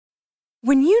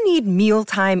When you need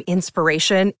mealtime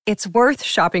inspiration, it's worth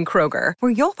shopping Kroger,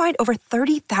 where you'll find over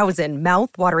 30,000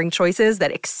 mouth-watering choices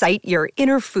that excite your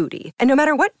inner foodie. And no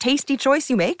matter what tasty choice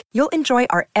you make, you'll enjoy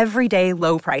our everyday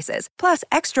low prices, plus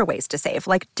extra ways to save,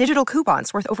 like digital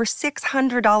coupons worth over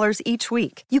 $600 each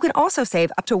week. You can also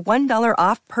save up to $1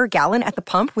 off per gallon at the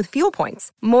pump with fuel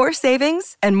points. More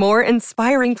savings and more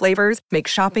inspiring flavors make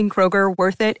shopping Kroger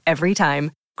worth it every time.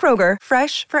 Kroger,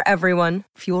 fresh for everyone.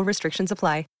 Fuel restrictions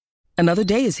apply. Another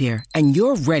day is here, and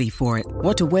you're ready for it.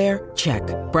 What to wear? Check.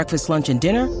 Breakfast, lunch, and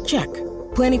dinner? Check.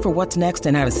 Planning for what's next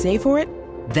and how to save for it?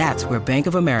 That's where Bank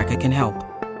of America can help.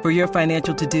 For your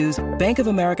financial to-dos, Bank of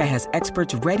America has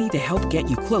experts ready to help get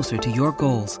you closer to your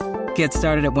goals. Get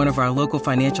started at one of our local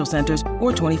financial centers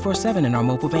or 24/7 in our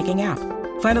mobile banking app.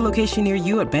 Find a location near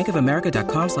you at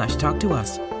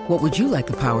bankofamerica.com/talktous. What would you like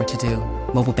the power to do?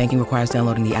 Mobile banking requires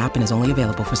downloading the app and is only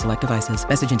available for select devices.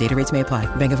 Message and data rates may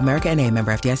apply. Bank of America N.A.,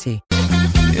 member FDIC.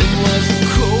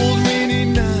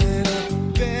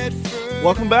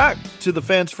 Welcome back to the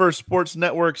Fans First Sports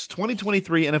Network's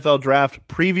 2023 NFL Draft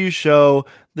Preview Show.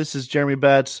 This is Jeremy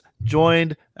Betts,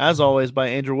 joined, as always, by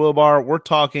Andrew Wilbar. We're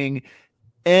talking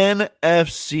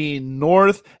NFC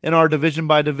North in our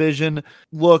division-by-division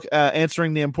look at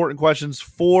answering the important questions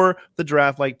for the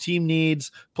draft, like team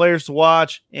needs, players to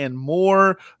watch, and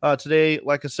more. Today,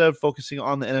 like I said, focusing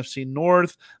on the NFC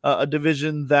North, a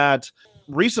division that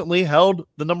recently held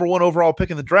the number one overall pick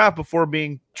in the draft before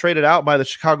being traded out by the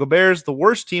Chicago Bears, the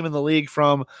worst team in the league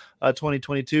from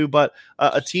 2022, but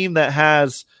a team that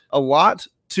has a lot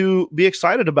to be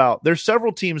excited about. There's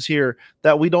several teams here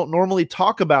that we don't normally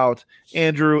talk about,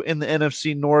 Andrew, in the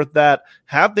NFC North that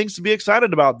have things to be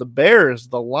excited about. The Bears,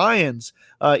 the Lions,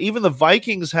 even the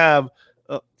Vikings have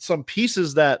some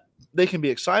pieces that they can be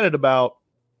excited about.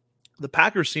 The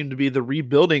Packers seem to be the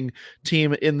rebuilding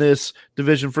team in this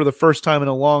division for the first time in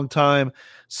a long time.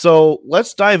 So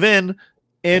let's dive in.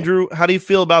 Andrew, how do you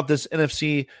feel about this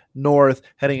NFC North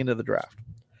heading into the draft?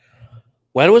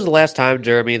 When was the last time,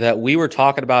 Jeremy, that we were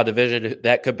talking about a division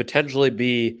that could potentially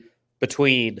be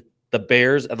between the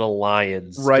Bears and the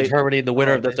Lions, determining the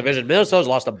winner of this division? Minnesota's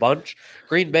lost a bunch.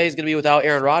 Green Bay is going to be without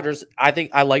Aaron Rodgers. I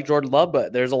think I like Jordan Love,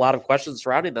 but there's a lot of questions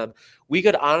surrounding them. We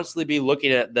could honestly be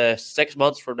looking at the 6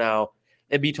 months from now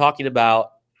and be talking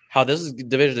about how this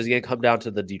division is going to come down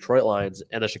to the Detroit Lions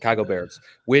and the Chicago Bears,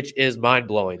 which is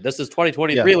mind-blowing. This is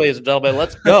 2023, ladies and gentlemen.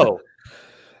 Let's go.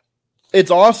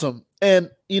 It's awesome.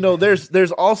 And, you know,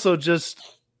 there's also just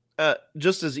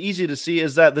as easy to see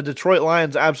is that the Detroit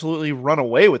Lions absolutely run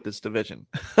away with this division.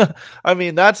 I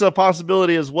mean, that's a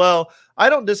possibility as well. I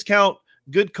don't discount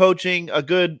good coaching, a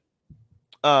good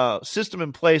system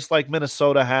in place like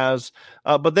Minnesota has,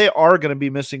 but they are going to be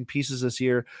missing pieces this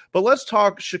year. But let's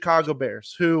talk Chicago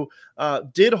Bears, who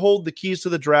did hold the keys to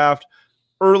the draft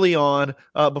early on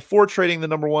before trading the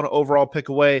number one overall pick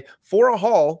away for a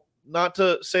haul. Not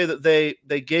to say that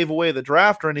they gave away the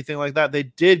draft or anything like that. They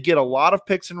did get a lot of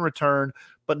picks in return,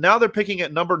 but now they're picking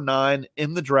at number 9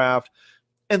 in the draft,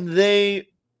 and they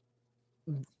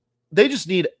just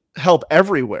need help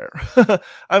everywhere.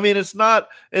 I mean, it's not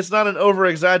an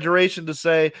over-exaggeration to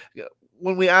say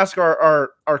when we ask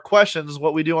our questions,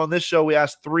 what we do on this show, we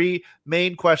ask 3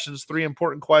 main questions, 3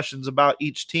 important questions about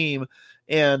each team.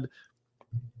 And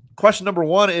question number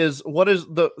 1 is, what is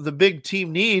the big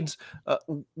team needs?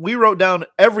 We wrote down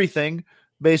everything,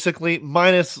 basically,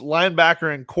 minus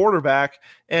linebacker and quarterback,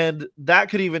 and that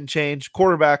could even change.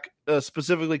 Quarterback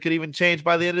specifically could even change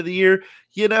by the end of the year.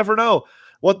 You never know.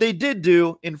 What they did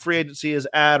do in free agency is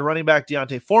add running back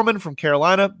Deontay Foreman from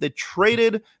Carolina. They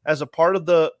traded as a part of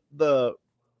the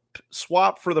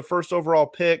swap for the first overall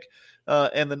pick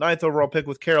and the 9th overall pick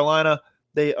with Carolina.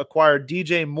 They acquired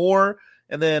DJ Moore,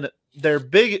 and then their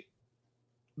big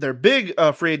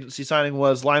free agency signing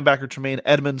was linebacker Tremaine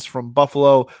Edmonds from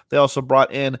Buffalo. They also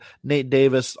brought in Nate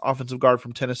Davis, offensive guard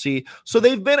from Tennessee. So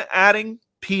they've been adding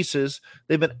pieces.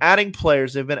 They've been adding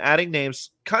players. They've been adding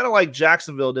names, kind of like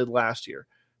Jacksonville did last year.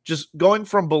 Just going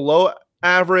from below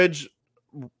average,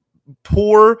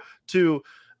 poor, to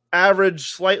average,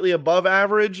 slightly above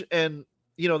average. And,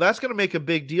 you know, that's going to make a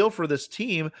big deal for this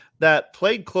team that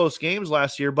played close games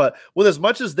last year. But with as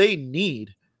much as they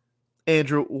need,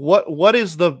 Andrew, what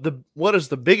is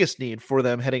the biggest need for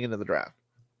them heading into the draft?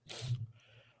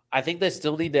 I think they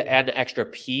still need to add an extra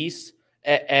piece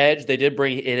at edge. They did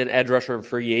bring in an edge rusher in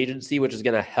free agency, which is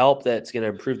going to help. That's going to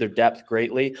improve their depth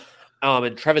greatly.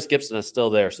 And Travis Gibson is still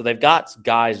there. So they've got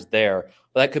guys there,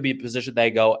 but that could be a position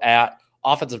they go at.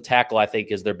 Offensive tackle, I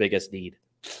think, is their biggest need.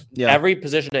 Yeah. Every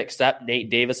position except Nate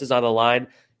Davis is on the line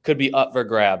could be up for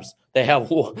grabs. They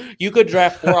have you could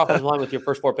draft 4 offensive line with your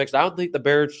first 4 picks. I don't think the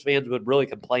Bears fans would really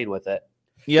complain with it.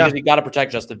 Yeah, because you got to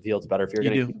protect Justin Fields better if you're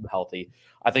going to keep him healthy.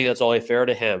 I think that's only fair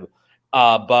to him.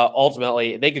 But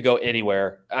ultimately, they could go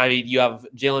anywhere. I mean, you have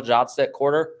Jalen Johnson at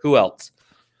quarter. Who else?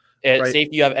 At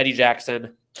safety, you have Eddie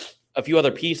Jackson, a few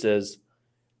other pieces.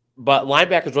 But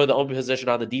linebacker is really the only position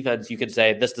on the defense you can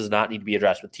say this does not need to be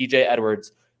addressed with TJ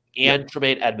Edwards and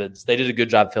Tremaine Edmonds. They did a good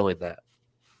job filling that.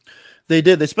 They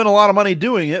did. They spent a lot of money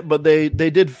doing it, but they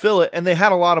did fill it, and they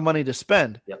had a lot of money to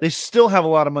spend. Yep. They still have a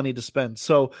lot of money to spend.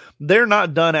 So they're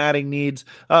not done adding needs.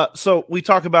 So we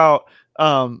talk about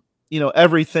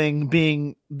everything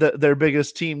being their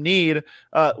biggest team need.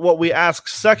 What we ask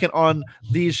second on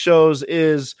these shows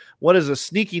is what is a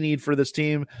sneaky need for this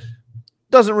team?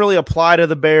 Doesn't really apply to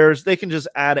the Bears. They can just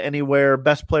add anywhere,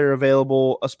 best player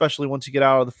available, especially once you get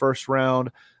out of the first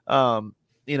round.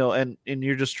 And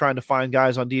you're just trying to find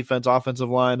guys on defense, offensive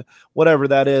line, whatever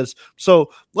that is.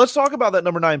 So let's talk about that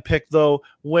number 9 pick, though,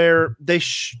 where they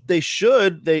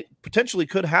potentially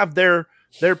could have their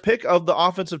pick of the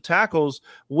offensive tackles.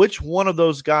 Which one of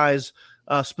those guys,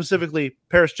 specifically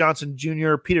Paris Johnson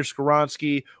Jr., Peter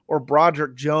Skoronski, or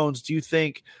Broderick Jones, do you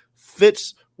think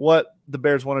fits what the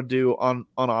Bears want to do on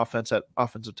offense at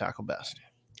offensive tackle best?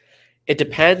 It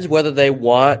depends whether they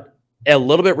want a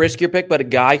little bit riskier pick, but a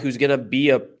guy who's going to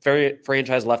be a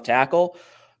franchise left tackle,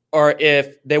 or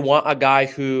if they want a guy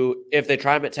who, if they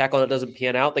try him at tackle and it doesn't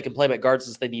pan out, they can play him at guard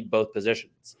since they need both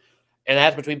positions. And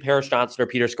that's between Paris Johnson or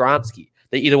Peter Skoronski.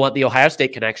 They either want the Ohio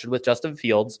State connection with Justin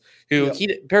Fields, who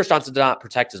Paris Johnson did not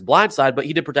protect his blind side, but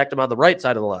he did protect him on the right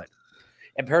side of the line.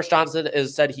 And Paris Johnson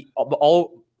has said he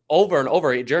all over and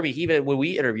over, Jeremy, even when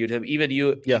we interviewed him, even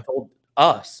you told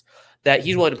us that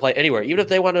he's willing to play anywhere. Even if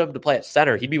they wanted him to play at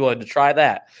center, he'd be willing to try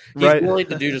that. He's willing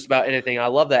to do just about anything. I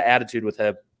love that attitude with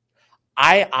him.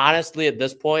 I honestly, at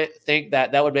this point, think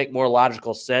that would make more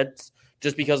logical sense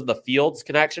just because of the Fields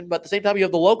connection. But at the same time, you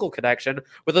have the local connection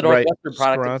with the Northwestern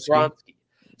product of Skoronski.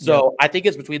 So I think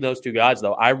it's between those two guys,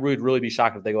 though. I would really be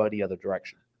shocked if they go any other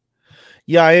direction.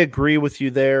 Yeah, I agree with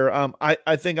you there.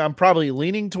 I think I'm probably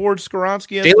leaning towards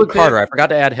Skoronski. Jalen Carter, I forgot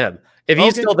to add him. If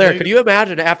he's still there, could you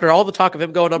imagine after all the talk of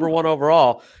him going number 1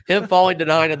 overall, him falling to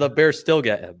 9 and the Bears still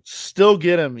get him? Still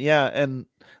get him, yeah. And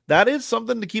that is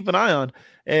something to keep an eye on.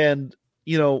 And,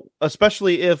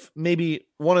 especially if maybe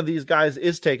one of these guys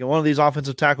is taken, one of these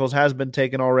offensive tackles has been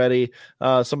taken already,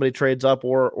 somebody trades up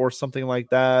or something like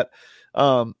that.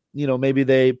 Maybe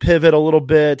they pivot a little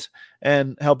bit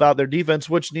and help out their defense,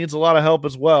 which needs a lot of help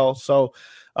as well. So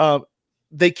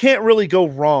they can't really go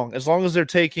wrong as long as they're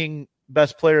taking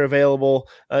best player available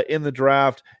in the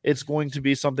draft. It's going to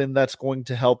be something that's going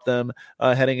to help them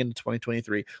heading into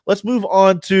 2023. Let's move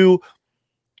on to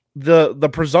the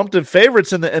presumptive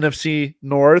favorites in the NFC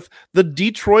North, the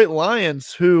Detroit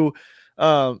Lions, who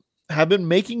have been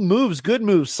making moves, good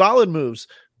moves, solid moves,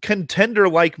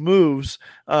 contender-like moves,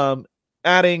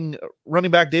 adding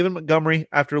running back David Montgomery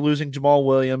after losing Jamal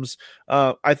Williams.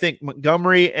 I think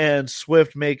Montgomery and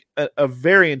Swift make a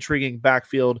very intriguing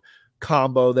backfield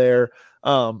combo there.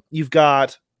 You've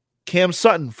got Cam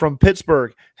Sutton from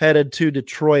Pittsburgh headed to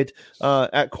Detroit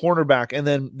at cornerback, and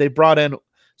then they brought in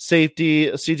safety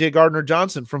CJ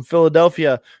Gardner-Johnson from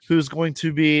Philadelphia, who's going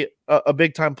to be a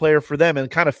big-time player for them and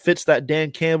kind of fits that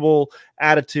Dan Campbell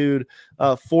attitude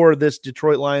for this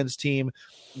Detroit Lions team.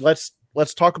 Let's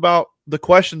talk about the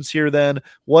questions here then.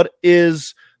 What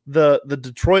is the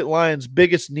Detroit Lions'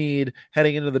 biggest need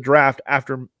heading into the draft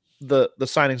after the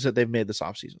signings that they've made this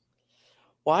offseason?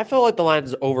 Well, I felt like the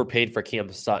Lions overpaid for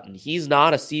Cam Sutton. He's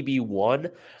not a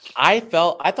CB1. I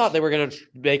thought they were going to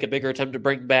make a bigger attempt to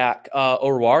bring back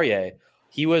Oruwariye.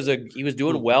 He was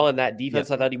doing well in that defense.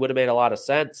 I thought he would have made a lot of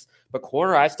sense. But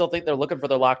corner, I still think they're looking for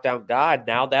their lockdown guy.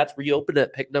 Now that's reopened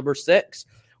at pick number 6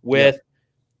 with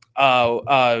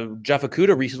Jeff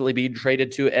Okudah recently being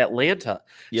traded to Atlanta.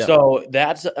 So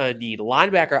that's a need.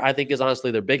 Linebacker, I think, is honestly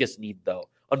their biggest need, though.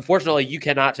 Unfortunately, you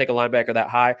cannot take a linebacker that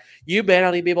high. You may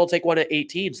not even be able to take one at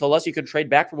 18. So unless you can trade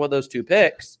back from one of those 2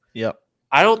 picks,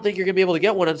 I don't think you're going to be able to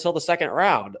get one until the second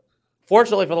round.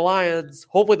 Fortunately for the Lions,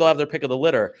 hopefully they'll have their pick of the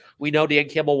litter. We know Dan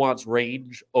Campbell wants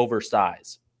range over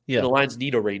size. And the Lions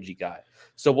need a rangy guy.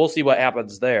 So we'll see what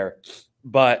happens there.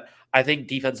 But I think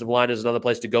defensive line is another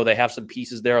place to go. They have some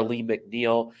pieces there, Lee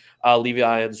McNeil,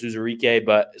 Levi and Zuzurike,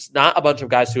 but it's not a bunch of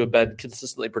guys who have been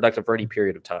consistently productive for any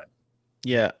period of time.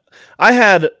 Yeah. I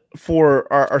had,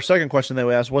 for our second question that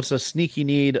we asked, what's a sneaky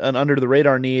need, an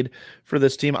under-the-radar need for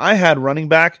this team? I had running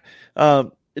back,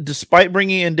 despite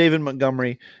bringing in David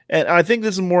Montgomery. And I think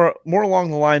this is more along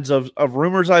the lines of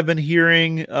rumors I've been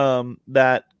hearing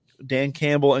that Dan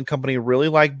Campbell and company really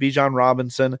like Bijan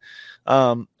Robinson.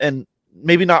 And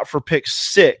maybe not for pick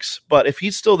 6, but if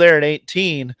he's still there at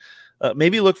 18,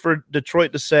 maybe look for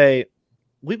Detroit to say,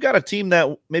 we've got a team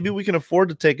that maybe we can afford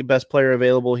to take a best player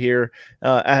available here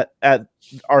at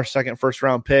our second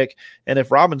first-round pick. And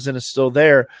if Robinson is still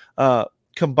there,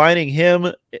 combining him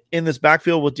in this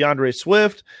backfield with DeAndre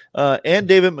Swift and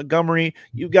David Montgomery,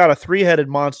 you've got a 3-headed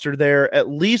monster there, at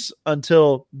least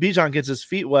until Bijan gets his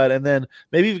feet wet. And then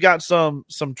maybe you've got some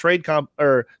trade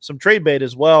some trade bait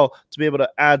as well to be able to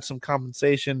add some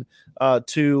compensation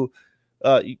to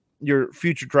your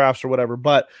future drafts or whatever.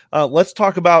 But let's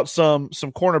talk about some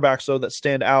cornerbacks though that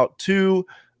stand out to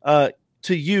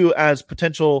you as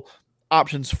potential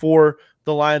options for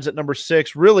the Lions at number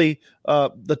 6. Really,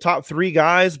 the top 3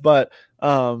 guys, but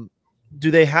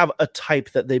do they have a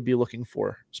type that they'd be looking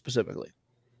for specifically?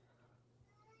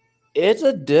 It's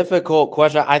a difficult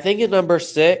question. I think at number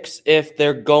 6, if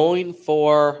they're going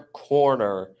for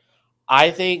corner,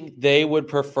 I think they would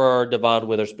prefer Devon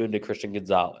Witherspoon to Christian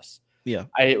Gonzalez. Yeah.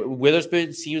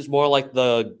 Witherspoon seems more like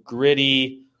the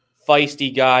gritty,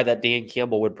 feisty guy that Dan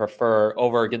Campbell would prefer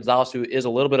over Gonzalez, who is a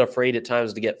little bit afraid at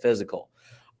times to get physical.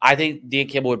 I think Dan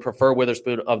Campbell would prefer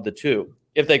Witherspoon of the 2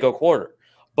 if they go corner.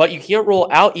 But you can't rule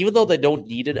out, even though they don't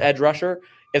need an edge rusher,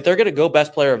 if they're going to go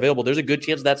best player available, there's a good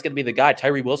chance that's going to be the guy.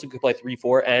 Tyree Wilson could play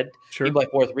 3-4 end. Sure. He could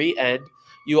play 4-3 end.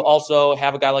 You also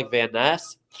have a guy like Van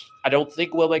Ness. I don't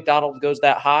think Will McDonald goes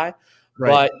that high. Right.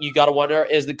 But you got to wonder,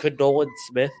 could Nolan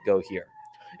Smith go here?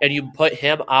 And you put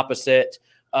him opposite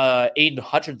Aiden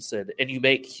Hutchinson, and you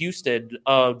make Houston,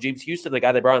 James Houston, the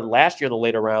guy they brought in last year in the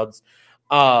later rounds,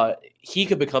 he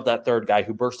could become that third guy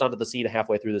who burst onto the scene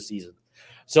halfway through the season.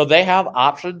 So they have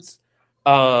options.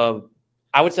 I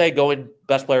would say going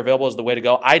best player available is the way to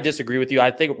go. I disagree with you.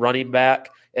 I think running back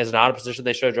is not a position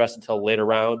they should address until later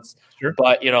rounds. Sure.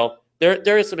 But,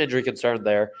 there is some injury concern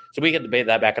there. So we can debate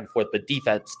that back and forth. But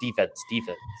defense. Defense.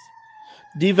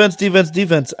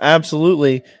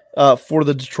 Absolutely. For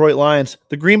the Detroit Lions.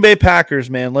 The Green Bay Packers,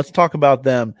 man, let's talk about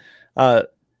them.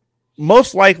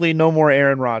 Most likely no more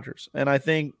Aaron Rodgers. And I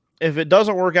think if it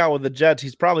doesn't work out with the Jets,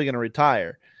 he's probably going to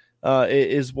retire,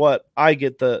 is what I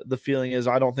get the feeling is.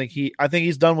 I think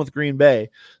he's done with Green Bay.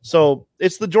 So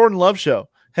it's the Jordan Love show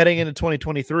heading into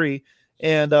 2023.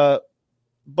 And,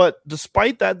 but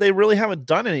despite that, they really haven't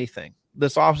done anything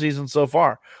this offseason so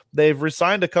far. They've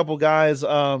resigned a couple guys,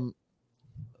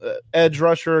 edge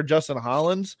rusher Justin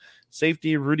Hollins,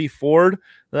 safety Rudy Ford.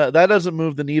 That doesn't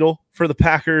move the needle for the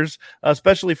Packers,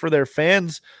 especially for their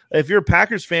fans. If you're a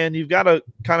Packers fan, you've got to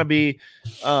kind of be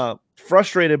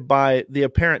frustrated by the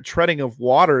apparent treading of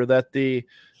water that the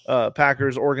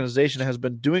Packers organization has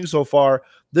been doing so far.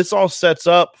 This all sets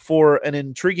up for an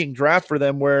intriguing draft for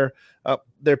them where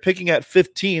they're picking at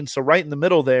 15, so right in the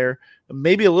middle there,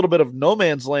 maybe a little bit of no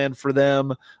man's land for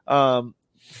them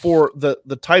for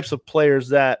the types of players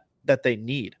that they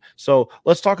need. So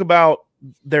let's talk about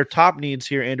their top needs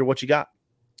here, Andrew. What you got?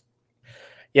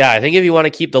 Yeah, I think if you want to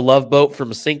keep the Love boat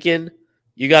from sinking,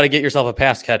 you got to get yourself a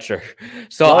pass catcher.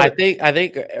 So I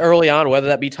think early on, whether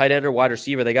that be tight end or wide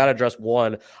receiver, they got to address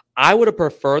one. I would have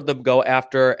preferred them go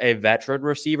after a veteran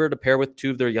receiver to pair with 2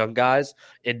 of their young guys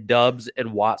in Dubs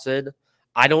and Watson.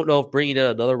 I don't know if bringing in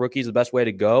another rookie is the best way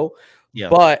to go. Yeah.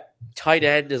 But tight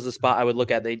end is the spot I would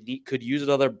look at. They could use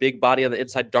another big body on the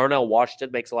inside. Darnell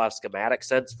Washington makes a lot of schematic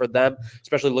sense for them,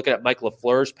 especially looking at Mike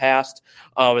LaFleur's past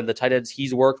and the tight ends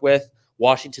he's worked with.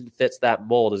 Washington fits that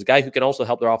mold as a guy who can also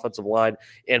help their offensive line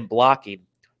and blocking.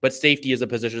 But safety is a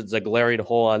position that's a glaring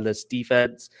hole on this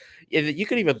defense. You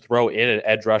could even throw in an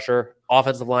edge rusher,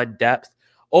 offensive line depth.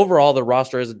 Overall, the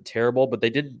roster isn't terrible, but they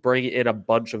didn't bring in a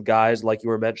bunch of guys like you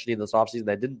were mentioning this offseason.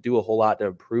 They didn't do a whole lot to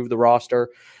improve the roster.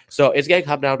 So it's going to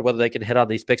come down to whether they can hit on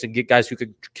these picks and get guys who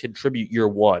can contribute year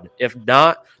one. If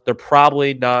not, they're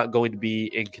probably not going to be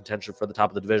in contention for the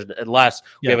top of the division unless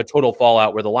we have a total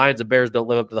fallout where the Lions and Bears don't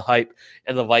live up to the hype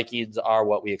and the Vikings are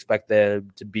what we expect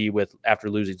them to be with after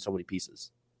losing so many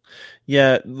pieces.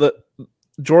 Yeah,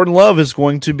 Jordan Love is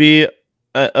going to be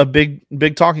a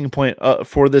big talking point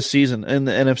for this season in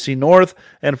the NFC North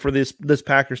and for this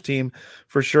Packers team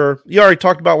for sure. You already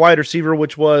talked about wide receiver,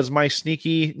 which was my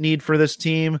sneaky need for this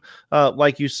team.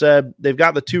 Like you said, they've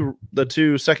got the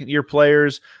two second-year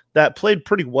players that played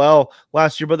pretty well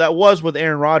last year, but that was with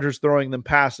Aaron Rodgers throwing them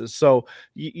passes. So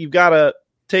you've got to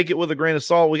take it with a grain of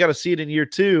salt. We got to see it in year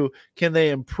 2. Can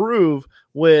they improve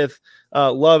with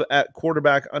Love at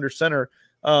quarterback under center?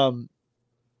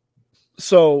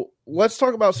 So let's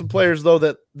talk about some players, though,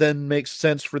 that then makes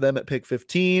sense for them at pick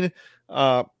 15.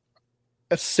 A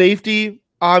safety,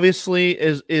 obviously,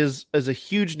 is a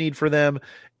huge need for them.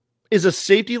 Is a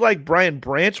safety like Brian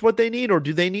Branch what they need, or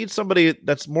do they need somebody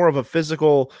that's more of a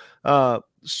physical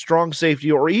strong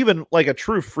safety or even like a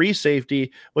true free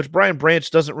safety, which Brian Branch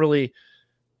doesn't really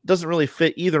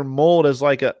fit either mold as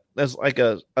like a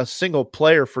single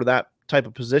player for that type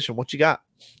of position. What you got?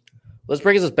 Let's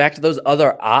bring us back to those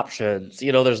other options.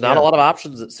 There's not a lot of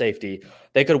options at safety.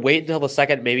 They could wait until the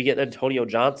second, maybe get Antonio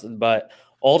Johnson, but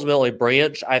ultimately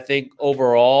Branch, I think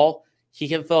overall, he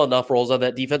can fill enough roles on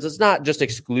that defense. It's not just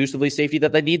exclusively safety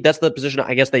that they need. That's the position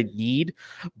I guess they need,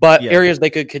 but areas they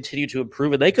could continue to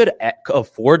improve, and they could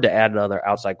afford to add another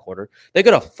outside corner. They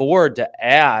could afford to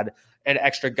add an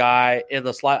extra guy in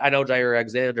the slot. I know Jair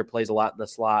Alexander plays a lot in the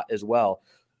slot as well,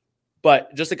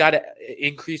 but just a guy to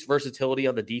increase versatility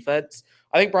on the defense.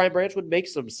 I think Brian Branch would make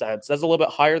some sense. That's a little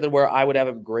bit higher than where I would have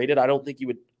him graded. I don't think you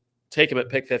would take him at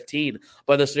pick 15,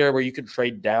 but in the scenario where you can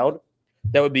trade down,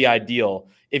 that would be ideal.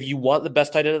 If you want the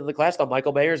best tight end in the class, now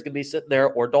Michael Mayer is going to be sitting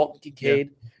there, or Dalton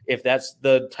Kincaid, if that's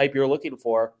the type you're looking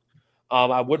for.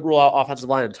 I wouldn't rule out offensive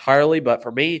line entirely, but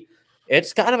for me,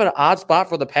 it's kind of an odd spot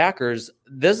for the Packers.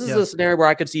 This is a scenario where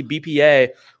I could see BPA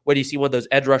when you see one of those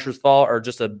edge rushers fall, or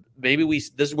just this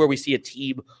is where we see a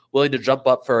team willing to jump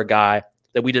up for a guy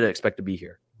that we didn't expect to be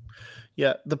here.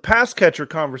 Yeah, the pass catcher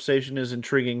conversation is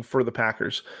intriguing for the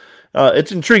Packers.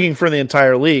 It's intriguing for the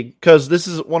entire league because this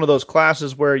is one of those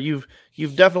classes where you've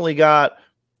definitely got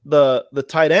the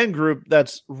tight end group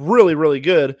that's really, really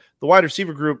good. The wide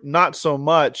receiver group, not so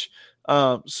much.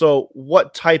 So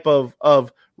what type of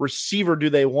receiver do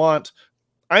they want?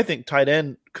 I think tight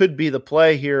end could be the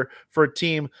play here for a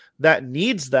team that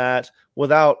needs that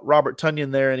without Robert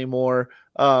Tonyan there anymore.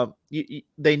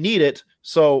 They need it.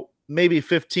 So maybe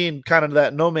 15, kind of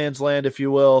that no man's land, if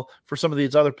you will, for some of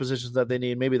these other positions that they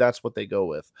need. Maybe that's what they go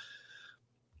with.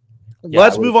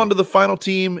 Let's move on to the final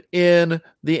team in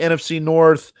the NFC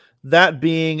North, that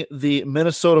being the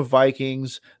Minnesota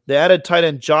Vikings. They added tight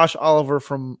end Josh Oliver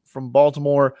from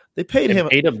Baltimore. They paid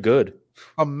him good,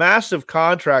 a massive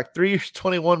contract, 3 years,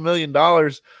 $21 million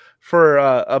for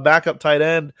a backup tight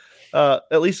end.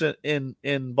 At least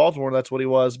in Baltimore, that's what he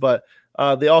was. But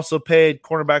they also paid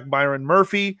cornerback Byron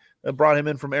Murphy, brought him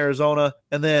in from Arizona,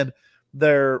 and then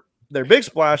their big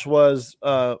splash was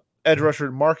edge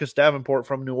rusher Marcus Davenport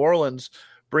from New Orleans,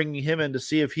 bringing him in to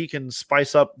see if he can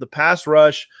spice up the pass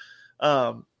rush.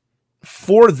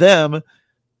 For them,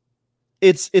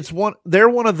 they're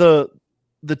one of the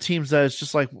teams that is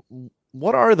just like,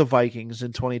 what are the Vikings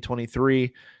in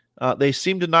 2023? They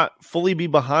seem to not fully be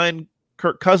behind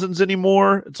Kirk Cousins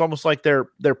anymore. It's almost like they're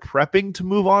prepping to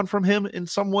move on from him in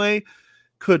some way.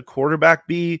 Could quarterback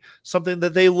be something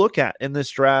that they look at in this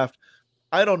draft?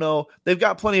 I don't know. They've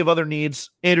got plenty of other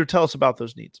needs. Andrew, tell us about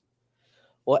those needs.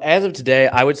 Well, as of today,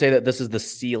 I would say that this is the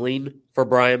ceiling for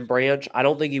Brian Branch. I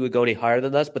don't think he would go any higher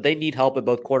than this, but they need help at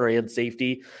both corner and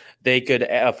safety. They could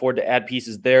afford to add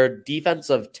pieces there.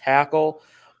 Defensive tackle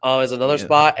is another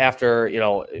spot after,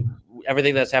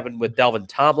 everything that's happened with Dalvin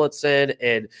Tomlinson,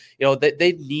 and,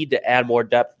 they need to add more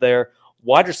depth there.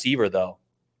 Wide receiver, though.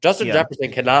 Justin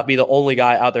Jefferson cannot be the only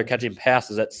guy out there catching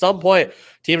passes. At some point,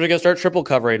 teams are going to start triple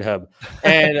covering him.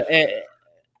 And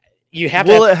you have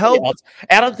to. Will it help?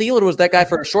 Adam Thielen was that guy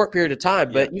for a short period of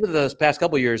time, but even those past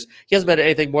couple of years, he hasn't been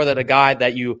anything more than a guy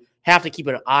that you have to keep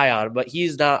an eye on. But he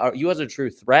wasn't a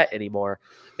true threat anymore.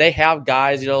 They have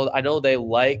guys, I know they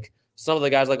like some of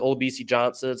the guys like old BC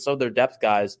Johnson, some of their depth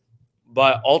guys,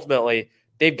 but ultimately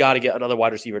they've got to get another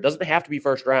wide receiver. It doesn't have to be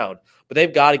first round, but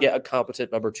they've got to get a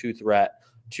competent number 2 threat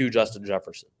to Justin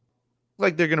Jefferson.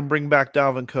 Like they're going to bring back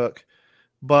Dalvin Cook,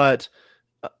 but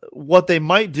what they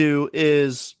might do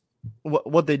is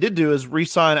what they did do is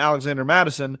re-sign Alexander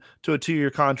Madison to a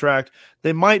 2-year contract.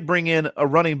 They might bring in a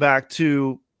running back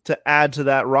to add to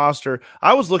that roster.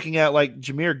 I was looking at like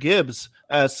Jahmyr Gibbs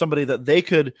as somebody that they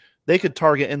could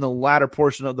target in the latter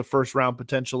portion of the first round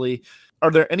potentially.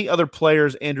 Are there any other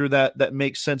players, Andrew, that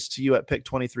make sense to you at pick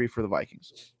 23 for the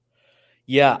Vikings?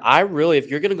 Yeah, if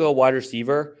you're going to go wide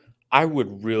receiver, I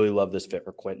would really love this fit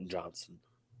for Quentin Johnson.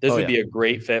 This would be a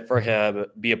great fit for him,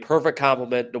 be a perfect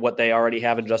complement to what they already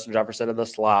have in Justin Jefferson in the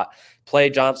slot. Play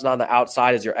Johnson on the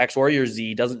outside as your X or your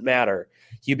Z, doesn't matter.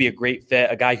 He'd be a great fit,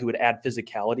 a guy who would add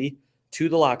physicality to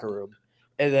the locker room.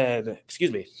 And then,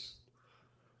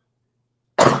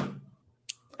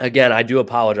 again, I do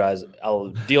apologize.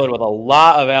 I'm dealing with a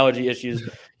lot of allergy issues.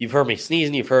 You've heard me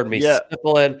sneezing. You've heard me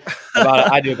sniffling about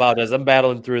it. I do apologize. I'm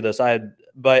battling through this.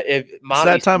 But if it's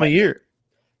that time of year.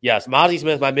 Yes, Mozzie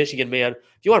Smith, my Michigan man.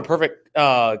 If you want a perfect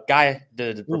guy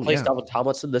to replace Dalvin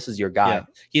Tomlinson, this is your guy. Yeah.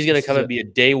 He's going to come and be a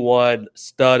day one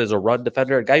stud as a run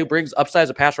defender, a guy who brings upside as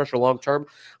a pass rusher long term.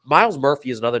 Miles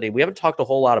Murphy is another name we haven't talked a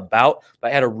whole lot about,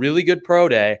 but had a really good pro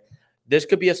day. this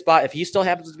could be a spot. If he still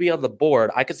happens to be on the board,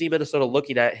 I could see Minnesota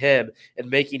looking at him and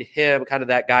making him kind of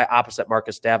that guy opposite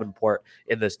Marcus Davenport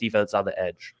in this defense on the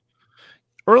edge.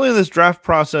 Early in this draft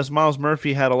process, Miles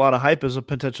Murphy had a lot of hype as a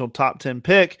potential top 10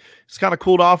 pick. It's kind of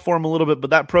cooled off for him a little bit,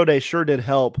 but that pro day sure did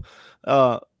help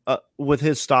with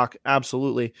his stock.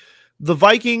 Absolutely. The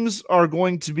Vikings are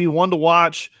going to be one to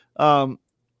watch.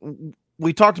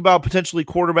 We talked about potentially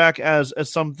quarterback as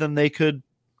something they could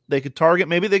target.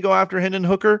 Maybe they go after Hendon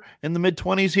Hooker in the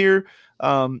mid-20s here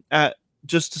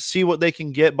just to see what they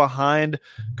can get behind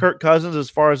Kirk Cousins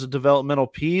as far as a developmental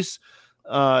piece.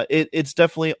 It's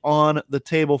definitely on the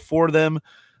table for them.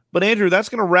 But Andrew, that's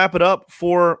going to wrap it up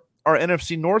for our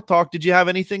NFC North talk. Did you have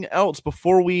anything else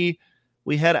before we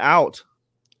head out?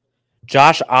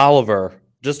 Josh Oliver,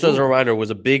 just as a reminder,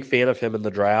 was a big fan of him in the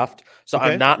draft. So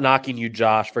okay. I'm not knocking you,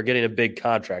 Josh, for getting a big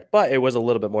contract, but it was a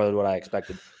little bit more than what I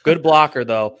expected. Good blocker,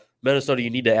 though. Minnesota,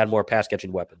 you need to add more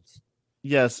pass-catching weapons.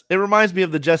 Yes. It reminds me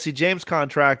of the Jesse James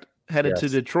contract headed to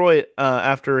Detroit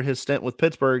after his stint with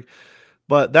Pittsburgh.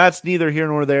 But that's neither here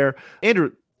nor there.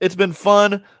 Andrew, it's been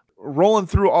fun rolling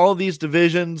through all of these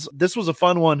divisions. This was a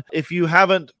fun one. If you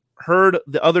haven't heard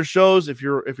the other shows, if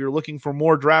you're looking for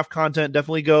more draft content,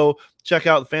 definitely go check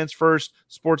out the Fans First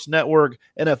Sports Network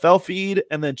NFL feed,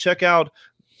 and then check out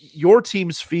your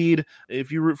team's feed.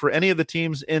 If you root for any of the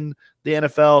teams in the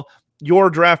NFL,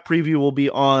 your draft preview will be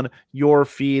on your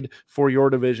feed for your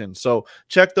division. So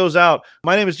check those out.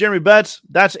 My name is Jeremy Betts.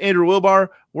 That's Andrew Wilbar.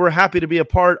 We're happy to be a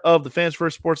part of the Fans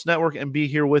First Sports Network and be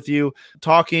here with you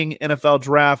talking NFL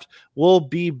draft. We'll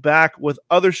be back with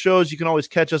other shows. You can always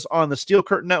catch us on the Steel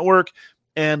Curtain Network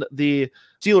and the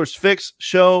Steelers Fix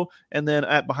show, and then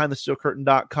at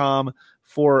BehindTheSteelCurtain.com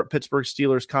for Pittsburgh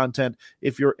Steelers content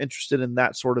if you're interested in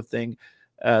that sort of thing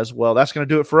as well. That's going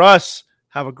to do it for us.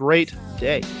 Have a great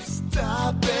day.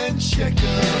 Stop and check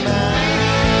 'em out.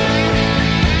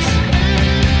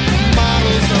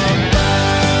 Models on